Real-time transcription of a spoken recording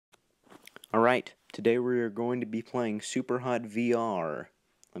Alright, today we are going to be playing SUPERHOT VR.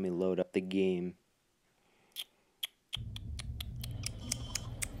 Let me load up the game.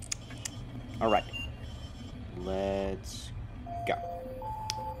 Alright, let's go.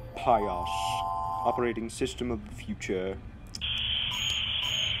 PIOS, operating system of the future.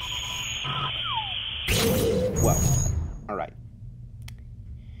 Well, alright.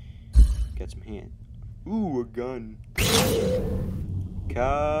 Got some hand. Ooh, a gun.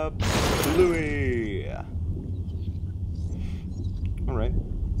 Kablooey! Alright.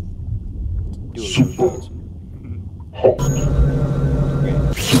 Do a little dance. Okay.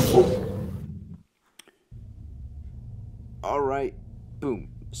 Alright. Boom.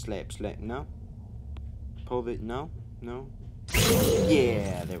 Slap, slap. No? Pull it. No? No?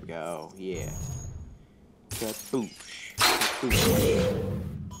 Yeah, there we go. Yeah. Kaboosh. Kaboosh.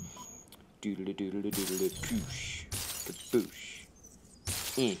 Doodle doodle doodle poosh. Kaboosh.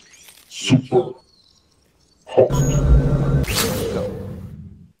 Super Go.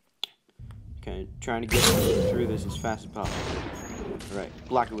 Okay, trying to get through this as fast as possible. Alright,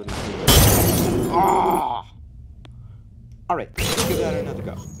 block it with my hand. Ah! Alright, let's give that another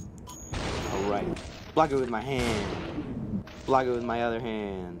go. Alright, block it with my hand. Block it with my other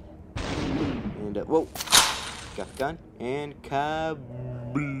hand. And, whoa. Got the gun. And Kablooey.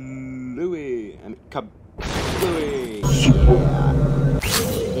 I mean, Kablooey.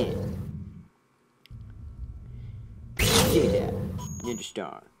 Yeah. Give me that. Ninja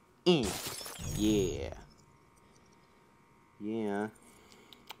Star. Yeah. Yeah.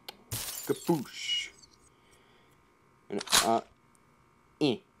 Kaboosh. And,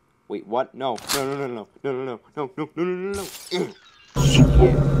 Wait, what? No. No, no, no, no. No, no, no. No, no, no, no, no, no. Yeah.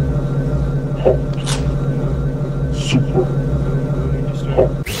 Ninja Star.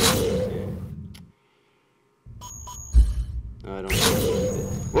 I don't know.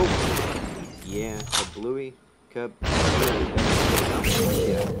 Whoa. Yeah. Kablooey. Yeah,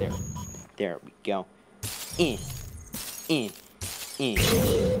 there. There we go.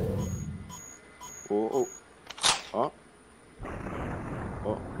 Oh, oh.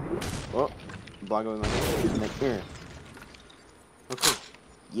 Oh. Oh. Block it with my hand. And then, okay.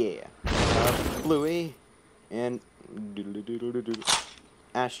 Yeah. Bluey. And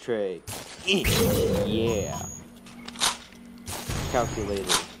ashtray. Yeah.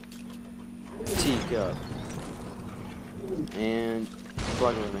 Calculator. Teacup. And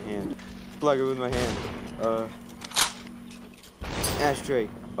plug it with my hand. Plug it with my hand. Ashtray.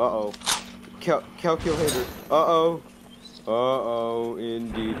 Uh-oh. Calculator. Uh-oh. Uh-oh,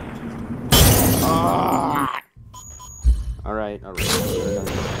 indeed. Ah! Alright,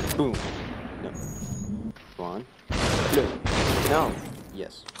 alright. Boom. No. Go on. No.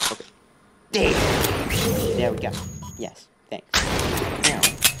 Yes. Okay. There we go. Yes. Thanks.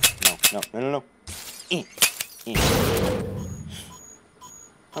 No.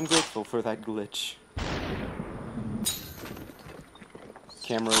 I'm grateful for that glitch.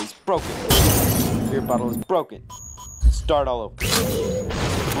 Camera is broken. Beer bottle is broken. Start all over.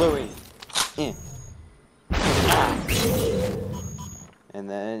 Bluey. And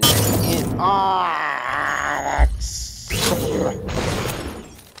then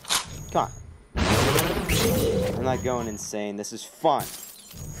Come on. I'm not going insane. This is fun.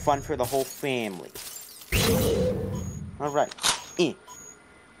 Fun for the whole family. Alright.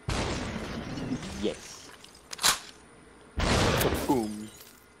 Yes. Boom.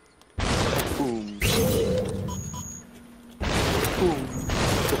 Boom. Boom.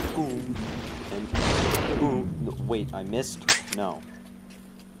 Boom. And boom. No, wait, I missed? No.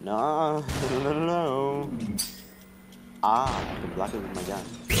 No. No. Ah, I can block it with my gun.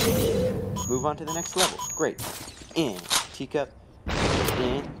 Move on to the next level. Great. Teacup.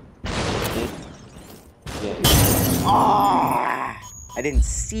 Yeah. Ah! I didn't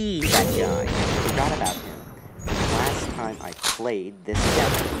see that guy. I forgot about him. The last time I played this guy.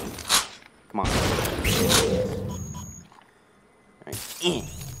 Come on. Right.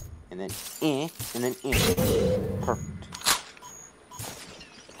 And then Perfect.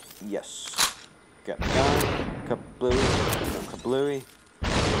 Yes. Got the gun. Kablooey.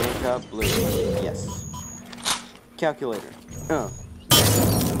 And Kablooey. Yes. Calculator.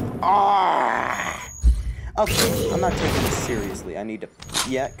 Ah! Okay, I'm not taking this seriously. I need to...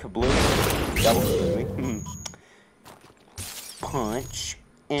 Yeah, Kablooey. Double Kablooey. Punch.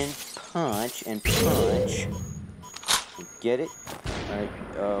 And punch. And punch. Get it? Alright.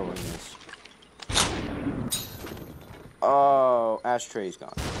 Oh, what is this? Oh, ashtray's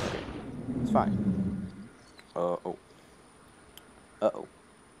gone. Okay. It's fine. Uh-oh. Uh-oh.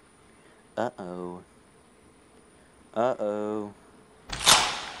 Uh-oh. Uh-oh.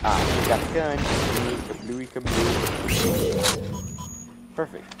 Ah, got the gun. Kablooey, kablooey.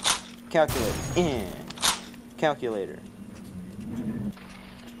 Perfect. Calculator. In. Calculator.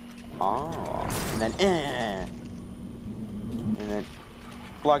 Oh. And then and then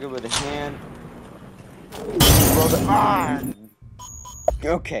block it with a hand. Roll the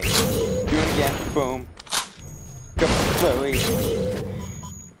Okay. Do it again. Boom. Come on, Chloe.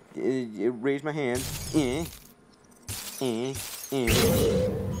 Raise my hand.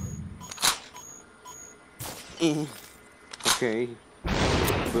 Okay.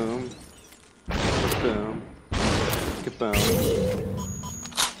 Boom. Boom. Kaboom.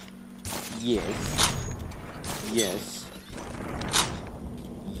 Yes. Yes.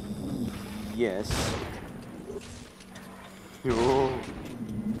 Yes. Oh.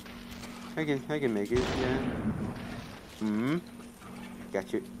 I can make it, yeah.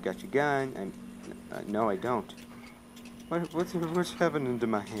 Got your gun. No, I don't. What's happening to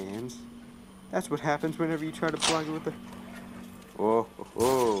my hands? That's what happens whenever you try to block it with the... Oh,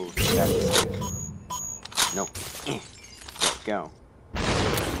 that's... No. Go.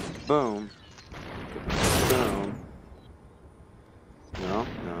 Boom. Boom. No.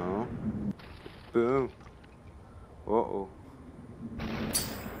 Boom. Uh-oh.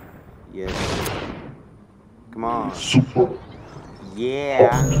 Yes. Come on.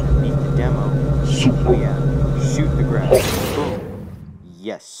 Yeah. Beat the demo. Oh yeah. Shoot the grass. Boom.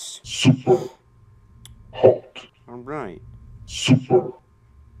 Yes. SUPERHOT. Alright. SUPERHOT.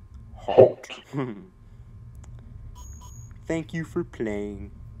 Thank you for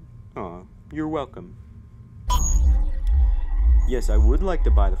playing. Aw, you're welcome. Yes, I would like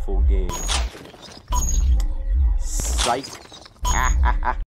to buy the full game. Psych.